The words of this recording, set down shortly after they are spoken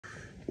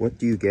what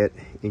do you get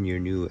in your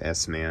new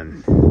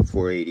SMAN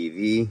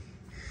 480V?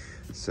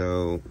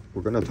 So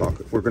we're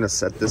gonna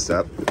set this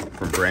up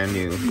from brand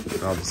new.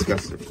 I'll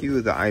discuss a few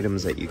of the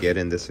items that you get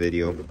in this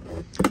video.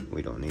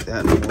 We don't need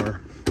that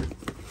anymore.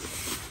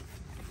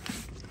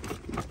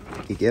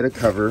 You get a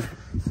cover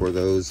for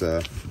those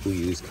who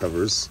use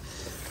covers.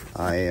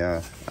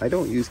 I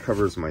don't use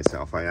covers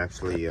myself. I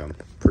actually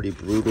pretty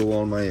brutal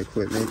on my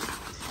equipment.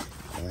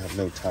 I have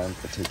no time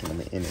for taking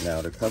them in and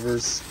out of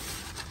covers.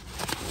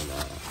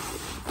 And,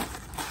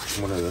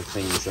 one of the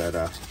things that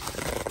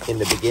in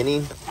the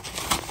beginning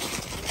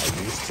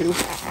I used to,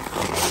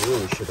 I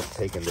really should have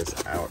taken this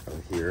out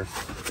of here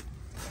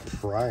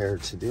prior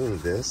to doing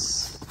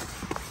this.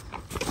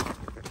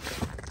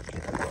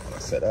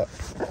 Set up.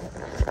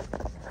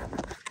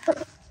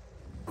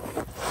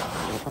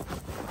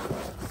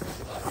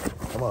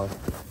 Come on.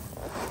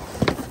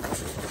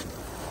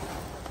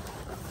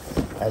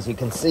 As you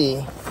can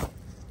see,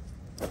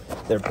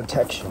 their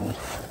protection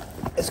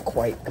is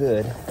quite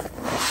good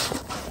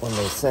when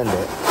they send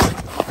it.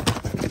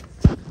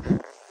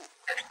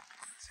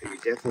 So you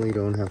definitely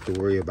don't have to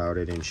worry about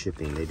it in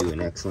shipping. They do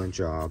an excellent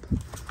job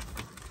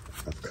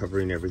of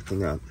covering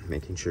everything up,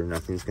 making sure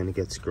nothing's going to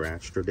get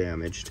scratched or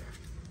damaged.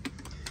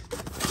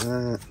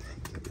 That,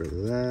 get rid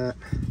of that.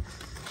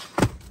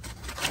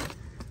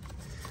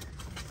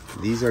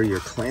 These are your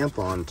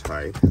clamp-on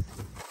type.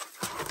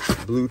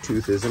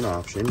 Bluetooth is an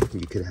option.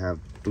 You could have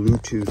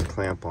Bluetooth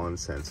clamp-on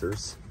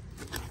sensors.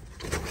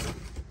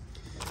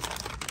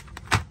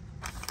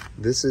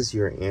 This is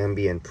your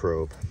ambient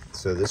probe.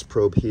 So this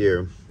probe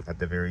here, at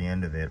the very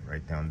end of it,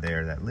 right down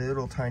there, that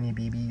little tiny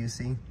BB you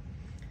see,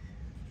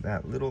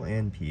 that little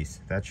end piece,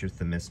 that's your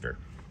thermistor.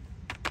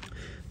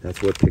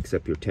 That's what picks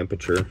up your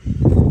temperature.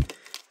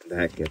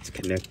 That gets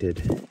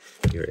connected,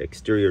 your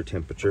exterior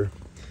temperature,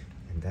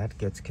 and that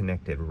gets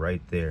connected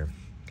right there.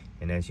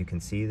 And as you can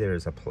see,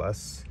 there's a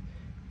plus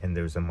and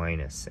there's a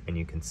minus, and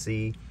you can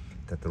see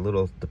that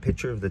the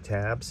picture of the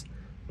tabs,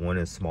 one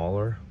is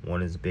smaller,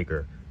 one is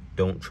bigger.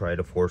 Don't try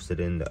to force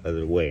it in the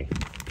other way.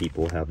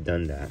 People have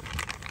done that.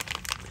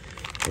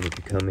 And if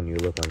you come and you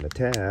look on the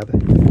tab,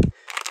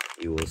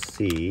 you will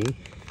see,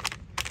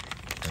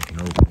 I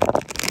can open it.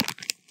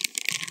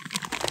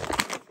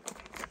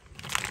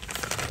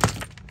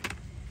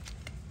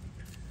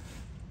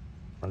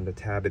 On the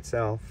tab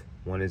itself,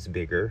 one is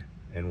bigger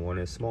and one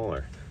is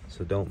smaller.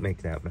 So don't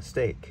make that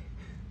mistake.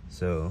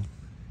 So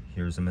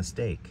here's a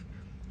mistake.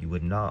 You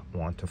would not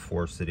want to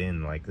force it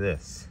in like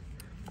this.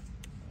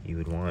 You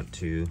would want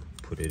to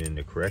put it in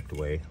the correct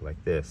way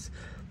like this.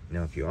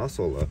 Now if you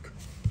also look,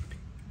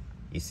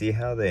 you see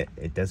how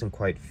it doesn't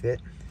quite fit?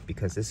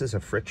 Because this is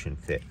a friction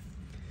fit.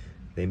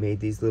 They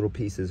made these little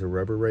pieces of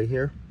rubber right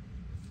here,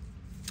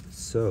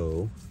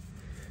 so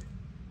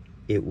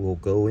it will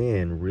go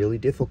in really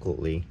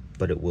difficultly,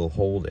 but it will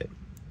hold it.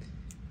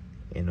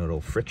 And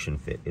it'll friction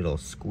fit, it'll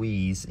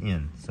squeeze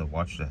in. So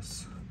watch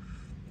this.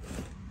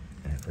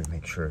 And if we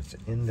make sure it's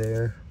in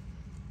there,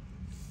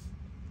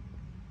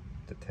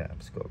 the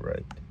tabs go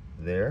right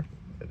there.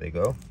 There they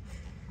go.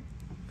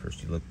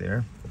 First you look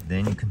there,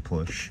 then you can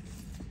push,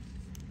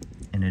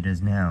 and it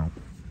is now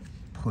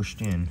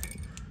pushed in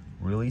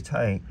really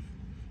tight,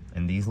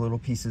 and these little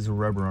pieces of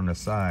rubber on the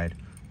side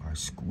are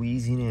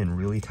squeezing in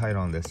really tight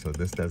on this so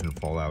this doesn't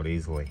fall out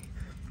easily.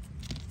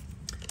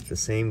 The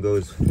same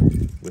goes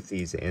with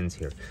these ends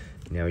here.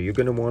 Now you're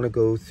going to want to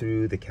go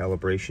through the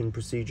calibration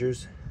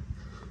procedures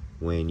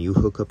when you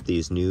hook up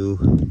these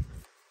new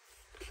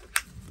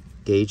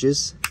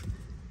gauges.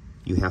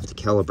 You have to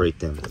calibrate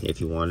them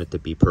if you want it to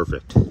be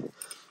perfect,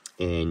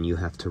 and you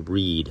have to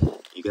read.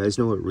 You guys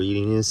know what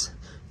reading is?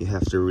 You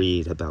have to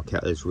read about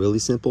it's really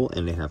simple,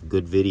 and they have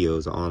good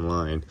videos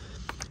online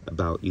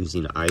about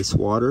using ice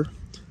water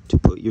to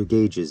put your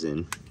gauges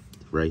in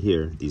right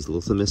here, these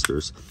little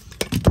thermistors.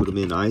 Put them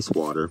in ice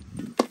water,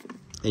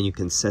 and you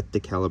can set the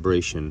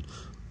calibration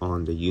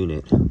on the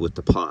unit with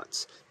the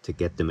pots to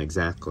get them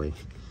exactly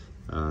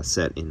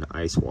set in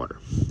ice water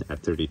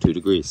at 32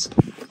 degrees.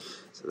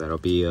 So that'll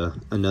be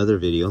another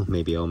video.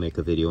 Maybe I'll make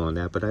a video on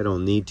that, but I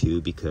don't need to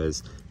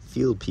because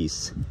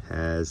Fieldpiece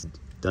has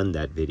done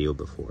that video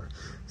before.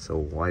 So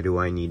why do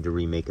I need to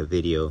remake a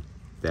video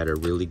that a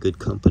really good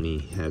company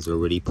has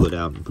already put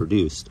out and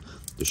produced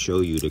to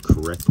show you the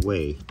correct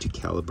way to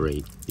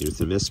calibrate your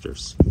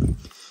thermistors?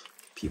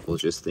 People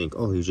just think,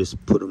 oh, you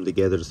just put them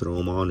together, throw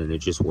them on, and it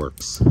just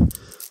works.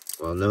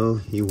 Well, no,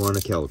 you want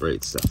to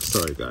calibrate stuff.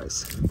 Sorry,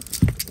 guys.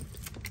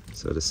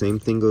 So the same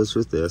thing goes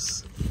with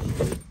this.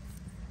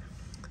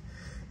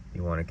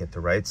 You want to get the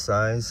right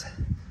size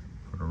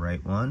for the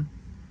right one.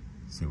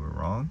 See, we're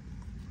wrong.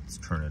 Let's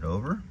turn it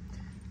over.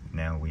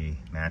 Now we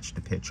match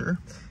the picture.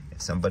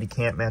 If somebody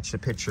can't match the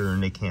picture,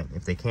 and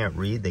if they can't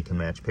read, they can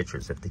match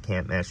pictures. If they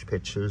can't match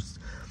pictures,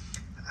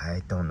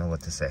 I don't know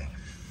what to say.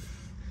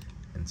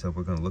 And so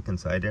we're going to look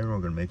inside there, and we're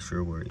going to make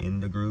sure we're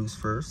in the grooves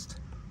first.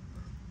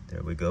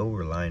 There we go,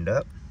 we're lined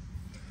up.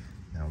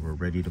 Now we're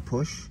ready to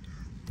push,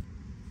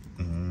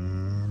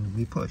 and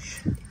we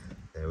push.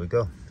 There we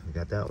go, we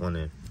got that one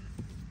in.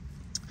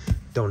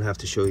 Don't have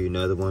to show you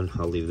another one.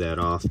 I'll leave that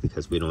off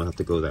because we don't have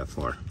to go that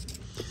far.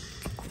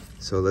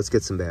 So let's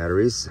get some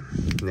batteries.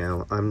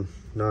 Now, I'm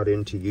not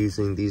into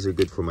using, these are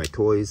good for my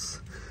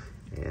toys,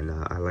 and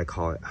I like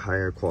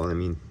higher quality. I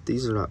mean,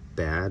 these are not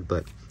bad,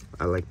 but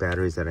I like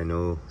batteries that I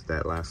know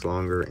that last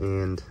longer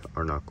and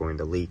are not going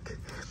to leak.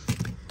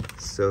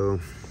 So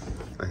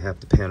I have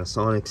the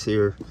Panasonics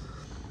here,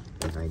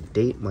 and I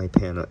date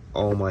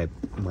all my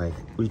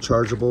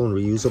rechargeable and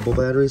reusable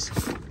batteries.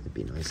 It'd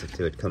be nice if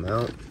they would come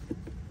out.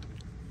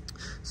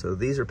 So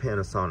these are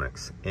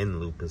Panasonics.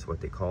 N-loop is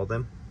what they call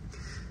them.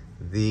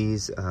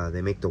 These,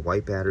 they make the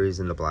white batteries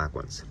and the black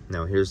ones.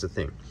 Now here's the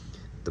thing.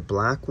 The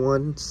black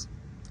ones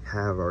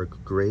are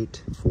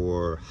great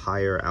for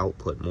higher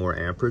output, more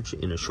amperage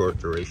in a short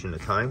duration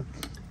of time.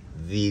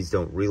 These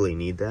don't really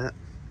need that.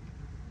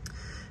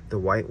 The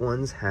white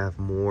ones have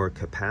more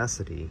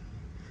capacity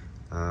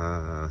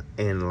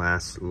and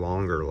last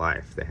longer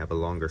life. They have a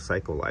longer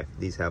cycle life.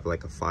 These have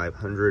like a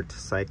 500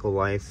 cycle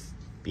life,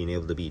 being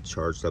able to be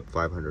charged up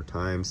 500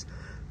 times.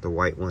 The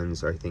white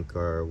ones, I think,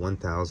 are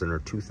 1,000 or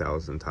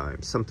 2,000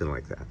 times, something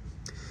like that.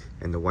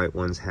 And the white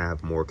ones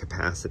have more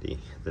capacity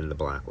than the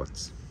black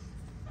ones.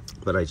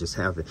 But I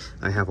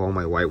have all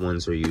my white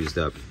ones are used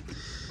up.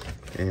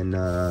 And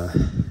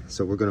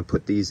so we're gonna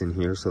put these in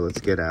here. So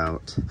let's get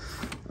out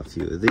a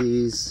few of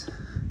these.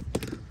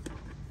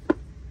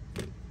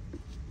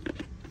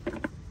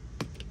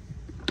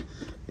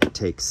 It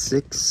takes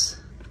 6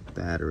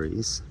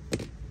 batteries.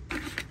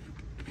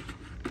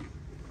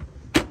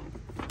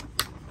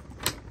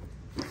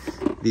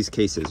 These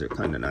cases are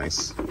kind of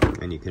nice,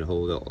 and you can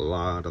hold a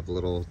lot of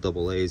little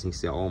AA's. You can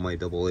see all my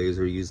AA's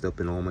are used up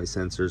in all my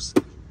sensors.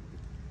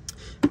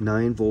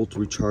 9-volt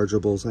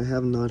rechargeables. I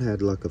have not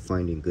had luck of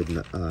finding good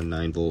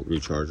 9-volt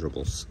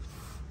rechargeables.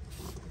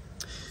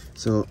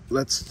 So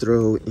let's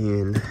throw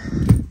in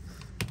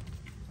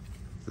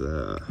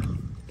the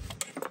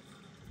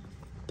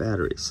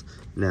batteries.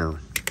 Now,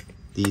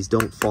 these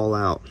don't fall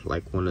out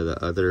like one of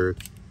the other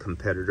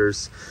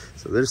competitors.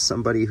 So there's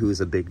somebody who's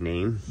a big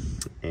name,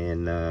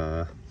 and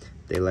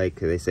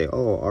they say,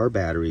 oh, our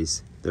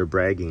batteries, they're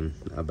bragging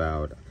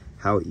about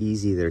how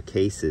easy their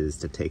case is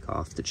to take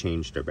off to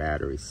change their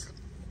batteries.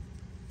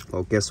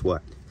 Well, guess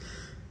what?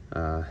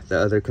 The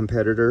other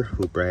competitor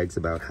who brags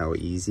about how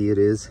easy it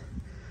is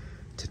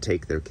to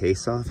take their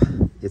case off,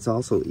 it's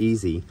also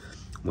easy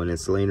when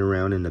it's laying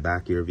around in the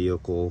back of your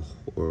vehicle,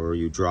 or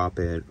you drop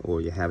it, or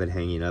you have it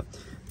hanging up.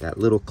 That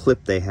little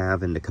clip they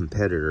have in the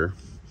competitor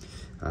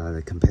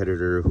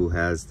who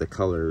has the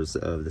colors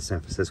of the San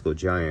Francisco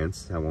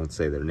Giants, I won't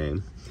say their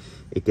name,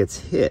 it gets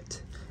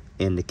hit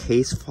and the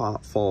case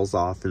falls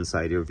off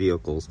inside your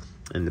vehicles,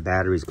 and the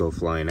batteries go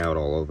flying out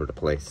all over the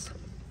place.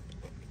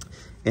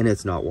 And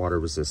it's not water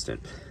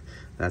resistant.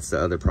 That's the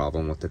other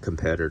problem with the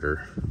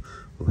competitor,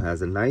 who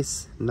has a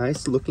nice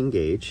looking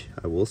gauge,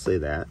 I will say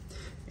that.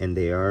 And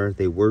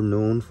they were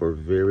known for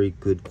very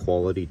good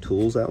quality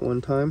tools at one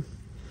time,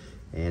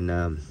 and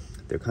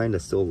they're kind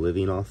of still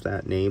living off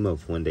that name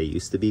of when they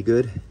used to be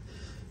good.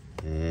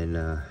 And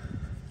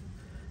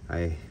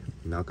I'm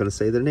not going to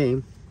say their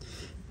name,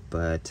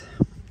 but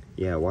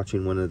yeah,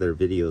 watching one of their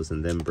videos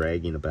and them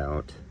bragging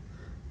about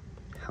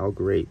how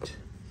great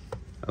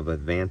of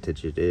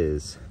advantage it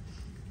is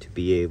to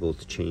be able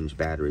to change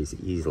batteries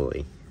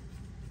easily.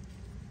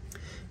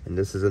 And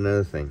this is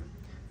another thing.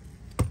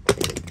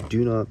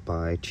 Do not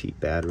buy cheap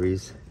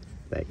batteries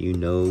that you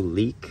know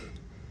leak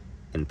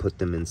and put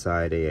them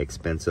inside a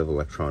expensive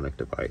electronic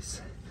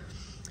device.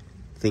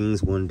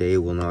 Things one day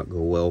will not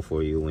go well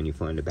for you when you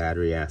find a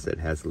battery acid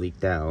has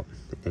leaked out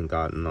and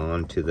gotten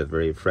onto the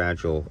very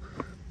fragile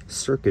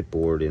circuit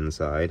board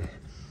inside,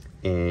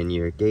 and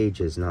your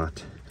gauge is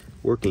not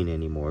working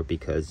anymore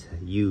because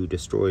you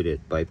destroyed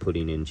it by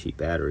putting in cheap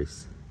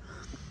batteries.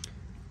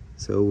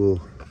 So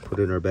we'll put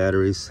in our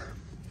batteries.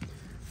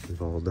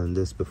 We've all done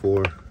this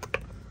before.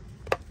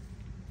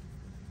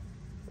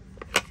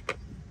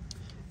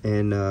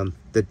 And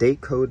the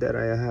date code that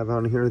I have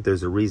on here,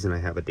 there's a reason I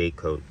have a date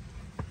code.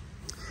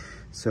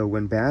 So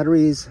when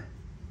batteries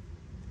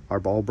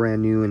are all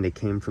brand new and they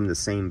came from the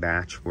same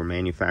batch, were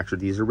manufactured,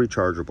 these are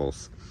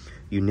rechargeables.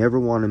 You never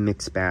want to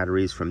mix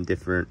batteries from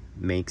different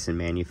makes and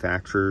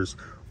manufacturers,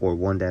 or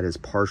one that is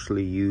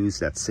partially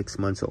used that's 6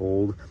 months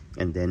old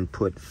and then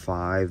put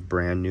 5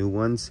 brand new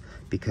ones,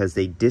 because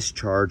they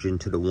discharge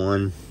into the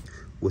one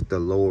with the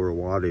lower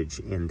wattage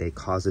and they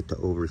cause it to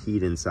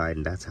overheat inside,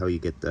 and that's how you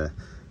get the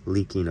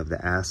leaking of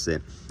the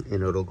acid,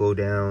 and it'll go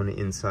down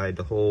inside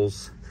the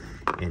holes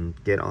and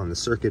get on the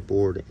circuit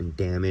board and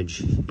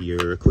damage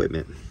your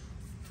equipment.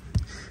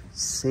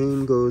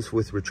 Same goes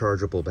with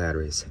rechargeable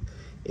batteries.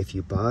 If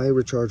you buy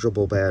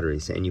rechargeable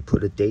batteries and you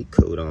put a date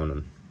code on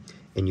them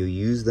and you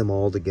use them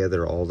all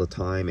together all the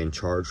time and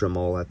charge them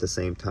all at the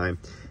same time,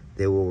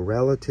 they will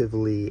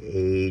relatively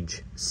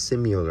age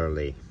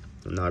similarly.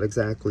 Not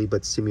exactly,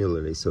 but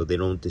similarly, so they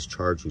don't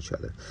discharge each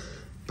other.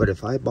 But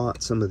if I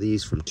bought some of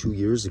these from 2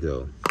 years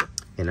ago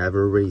and I've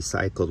already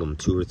cycled them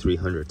 200 or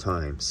 300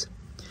 times,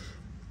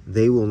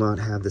 they will not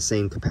have the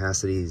same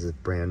capacity as the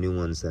brand new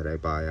ones that I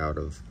buy out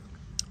of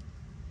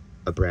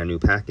a brand new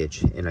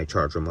package and I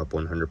charge them up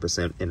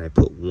 100%, and I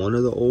put one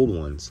of the old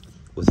ones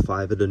with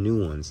 5 of the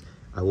new ones,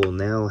 I will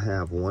now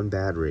have one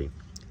battery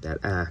that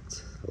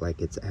acts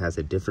like it has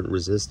a different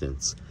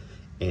resistance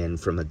and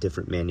from a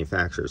different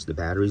manufacturers. The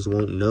batteries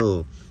won't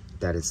know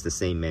that it's the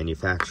same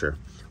manufacturer.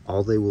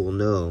 All they will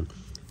know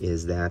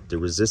is that the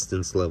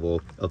resistance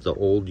level of the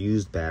old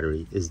used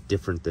battery is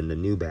different than the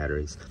new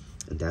batteries.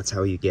 And that's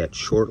how you get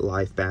short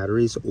life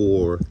batteries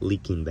or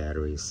leaking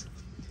batteries.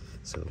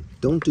 So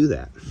don't do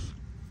that.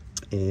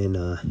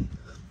 And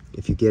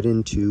if you get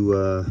into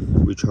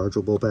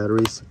rechargeable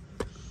batteries,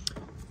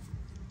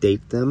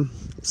 date them,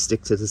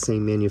 stick to the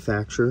same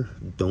manufacturer,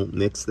 don't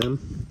mix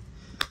them.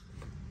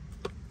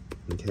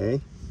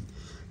 Okay,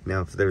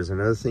 now if there's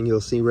another thing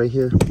you'll see right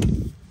here,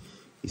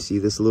 you see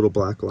this little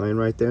black line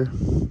right there?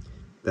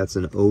 That's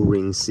an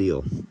O-ring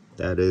seal.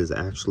 That is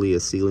actually a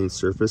sealing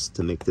surface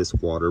to make this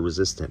water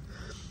resistant,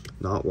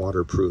 not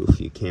waterproof.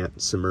 You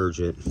can't submerge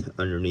it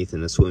underneath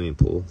in a swimming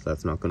pool.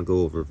 That's not going to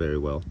go over very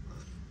well.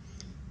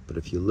 But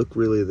if you look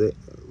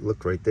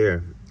look right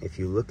there, if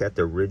you look at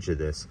the ridge of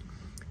this,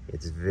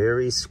 it's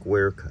very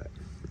square cut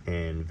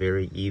and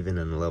very even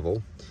and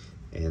level.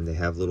 And they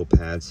have little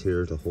pads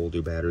here to hold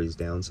your batteries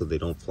down so they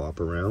don't flop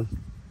around.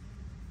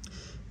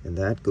 And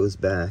that goes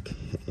back,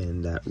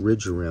 and that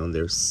ridge around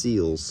there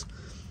seals.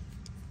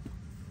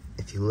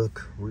 If you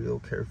look real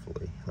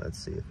carefully,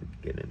 let's see if we can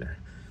get in there.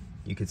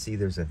 You can see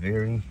there's a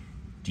very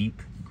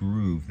deep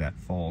groove that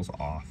falls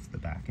off the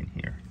back in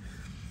here.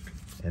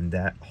 And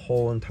that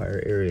whole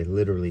entire area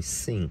literally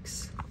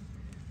sinks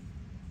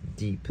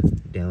deep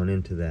down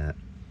into that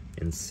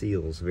and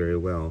seals very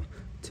well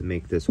to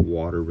make this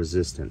water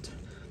resistant.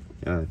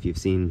 If you've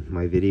seen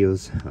my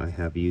videos, I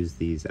have used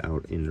these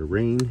out in the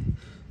rain,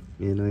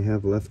 and I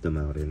have left them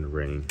out in the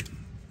rain.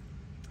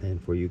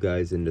 And for you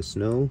guys in the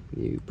snow,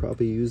 you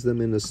probably use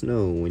them in the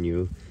snow when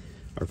you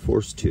are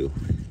forced to,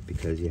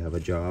 because you have a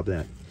job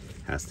that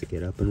has to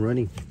get up and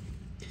running.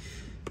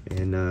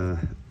 And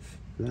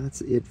that's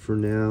it for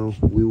now.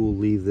 We will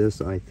leave this,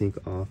 I think,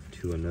 off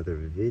to another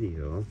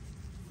video,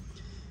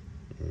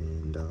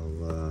 and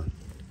I'll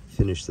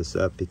finish this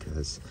up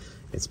because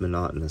it's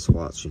monotonous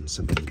watching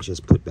somebody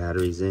just put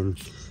batteries in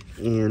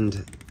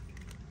and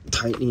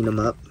tightening them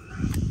up.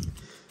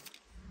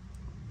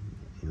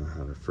 You know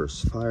how to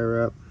first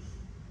fire up,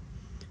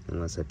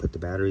 unless I put the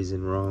batteries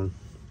in wrong.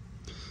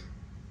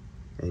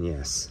 And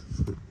yes,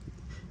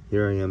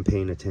 here I am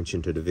paying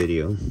attention to the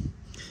video,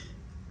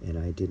 and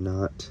I did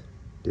not,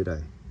 did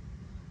I?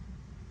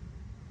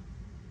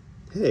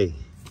 Hey.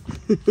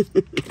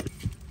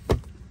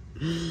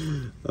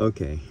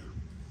 Okay.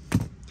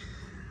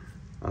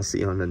 I'll see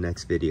you on the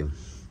next video.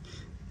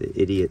 The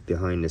idiot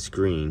behind the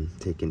screen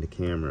taking the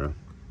camera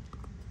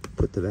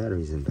put the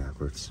batteries in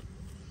backwards,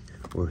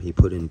 or he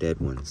put in dead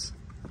ones.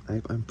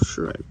 I'm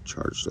sure I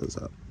charged those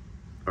up.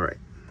 All right.